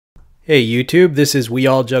Hey YouTube, this is We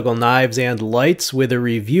All Juggle Knives and Lights with a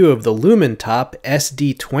review of the Lumintop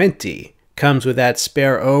SD20. Comes with that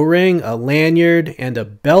spare O-ring, a lanyard, and a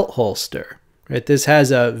belt holster. Right, this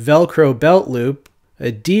has a Velcro belt loop,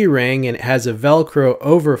 a D-ring, and it has a Velcro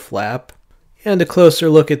overflap, and a closer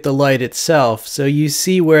look at the light itself. So you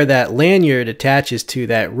see where that lanyard attaches to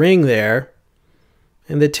that ring there,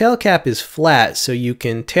 and the tail cap is flat so you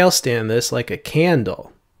can tail stand this like a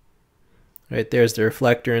candle. Right, there's the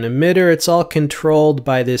reflector and emitter. It's all controlled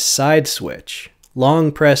by this side switch.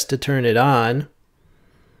 Long press to turn it on,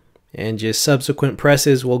 and just subsequent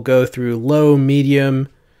presses will go through low, medium,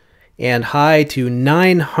 and high to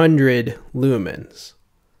 900 lumens.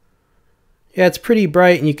 Yeah, it's pretty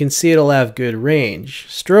bright and you can see it'll have good range.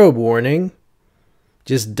 Strobe warning.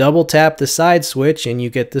 Just double tap the side switch and you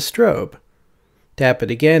get the strobe. Tap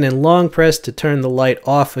it again and long press to turn the light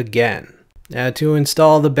off again. Now to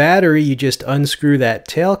install the battery, you just unscrew that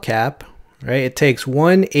tail cap, right? It takes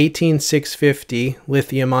one 18650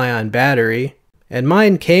 lithium ion battery, and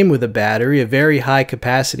mine came with a battery, a very high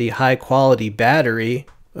capacity, high quality battery.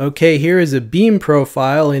 Okay, here is a beam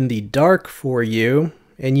profile in the dark for you,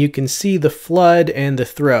 and you can see the flood and the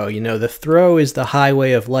throw. You know, the throw is the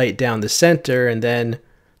highway of light down the center, and then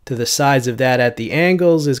to the sides of that at the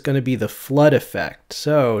angles is going to be the flood effect.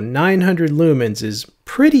 So 900 lumens is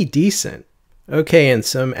pretty decent. Okay, and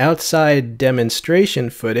some outside demonstration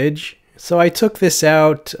footage. So I took this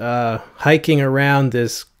out hiking around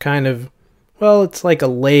this kind of, well, it's like a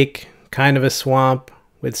lake, kind of a swamp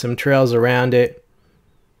with some trails around it.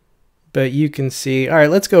 But you can see, all right,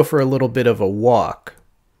 let's go for a little bit of a walk.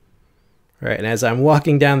 All right, and as I'm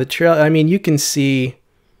walking down the trail, I mean, you can see,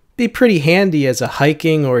 be pretty handy as a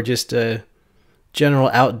hiking or just a general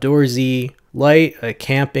outdoorsy light, a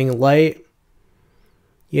camping light.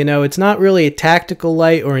 You know, it's not really a tactical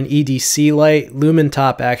light or an EDC light.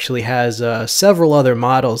 Lumintop actually has several other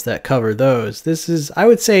models that cover those. This is, I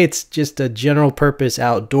would say it's just a general purpose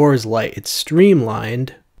outdoors light. It's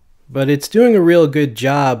streamlined, but it's doing a real good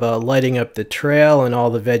job lighting up the trail and all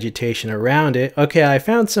the vegetation around it. Okay, I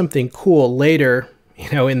found something cool later, you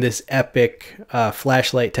know, in this epic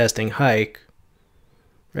flashlight testing hike.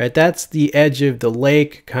 Right, that's the edge of the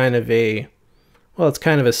lake, kind of a, well, it's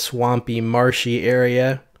kind of a swampy, marshy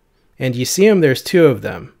area. And you see them, there's two of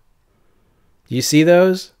them. Do you see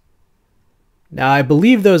those? Now, I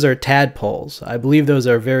believe those are tadpoles. I believe those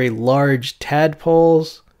are very large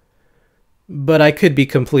tadpoles. But I could be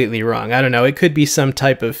completely wrong. I don't know. It could be some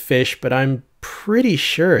type of fish, but I'm pretty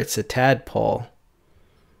sure it's a tadpole.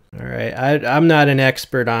 All right. I'm not an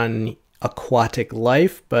expert on aquatic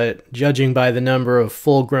life, but judging by the number of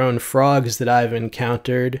full-grown frogs that I've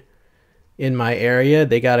encountered in my area,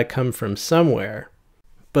 they got to come from somewhere.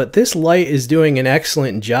 But this light is doing an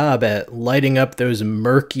excellent job at lighting up those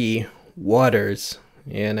murky waters,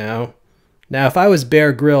 you know. Now, if I was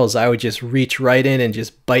Bear Grylls, I would just reach right in and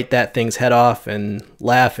just bite that thing's head off and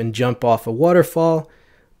laugh and jump off a waterfall,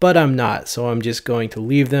 but I'm not, so I'm just going to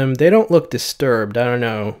leave them. They don't look disturbed. I don't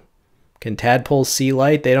know. Can tadpoles see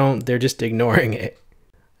light? They're just ignoring it.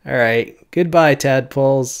 All right, goodbye,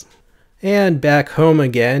 tadpoles. And back home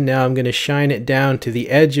again. Now I'm going to shine it down to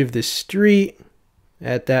the edge of the street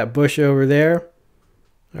at that bush over there.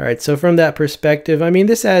 All right, so from that perspective, I mean,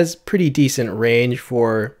 this has pretty decent range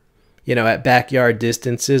for, you know, at backyard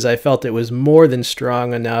distances. I felt it was more than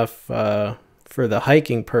strong enough for the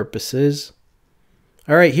hiking purposes.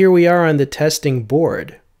 All right, here we are on the testing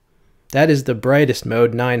board. That is the brightest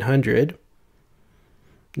mode, 900.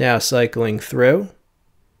 Now cycling through.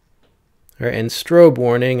 All right, and strobe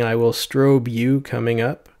warning, I will strobe you coming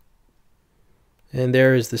up. And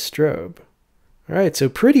there is the strobe. All right, so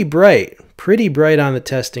pretty bright on the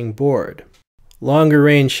testing board. Longer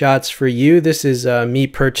range shots for you. This is me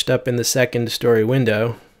perched up in the second story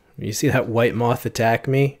window. You see that white moth attack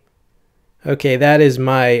me? Okay, that is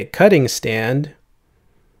my cutting stand,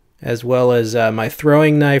 as well as my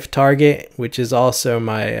throwing knife target, which is also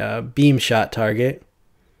my beam shot target.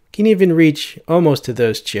 Can even reach almost to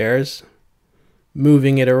those chairs.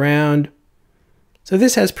 Moving it around. So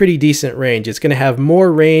this has pretty decent range. It's going to have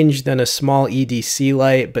more range than a small EDC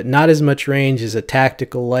light, but not as much range as a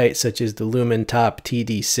tactical light such as the Lumintop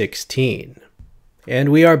TD16. And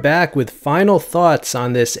we are back with final thoughts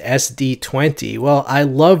on this SD20. Well, I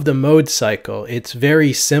love the mode cycle. It's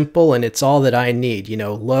very simple and it's all that I need. You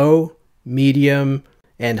know, low, medium,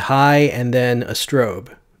 and high, and then a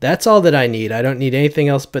strobe. That's all that I need. I don't need anything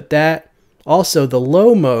else but that. Also, the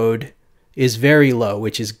low mode is very low,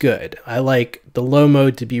 which is good. I like the low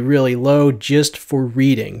mode to be really low just for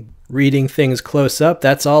reading. reading things close up,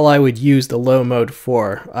 that's all I would use the low mode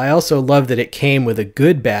for. I also love that it came with a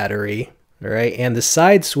good battery. All right, and the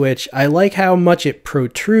side switch, I like how much it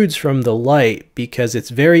protrudes from the light because it's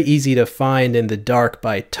very easy to find in the dark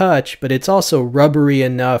by touch, but it's also rubbery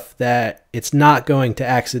enough that it's not going to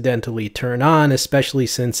accidentally turn on, especially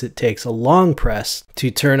since it takes a long press to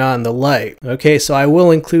turn on the light. Okay, so I will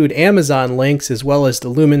include Amazon links as well as the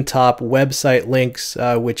Lumintop website links,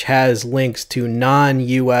 which has links to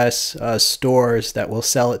non-US stores that will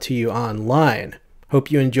sell it to you online. Hope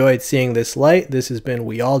you enjoyed seeing this light. This has been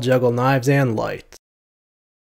We All Juggle Knives and Lights.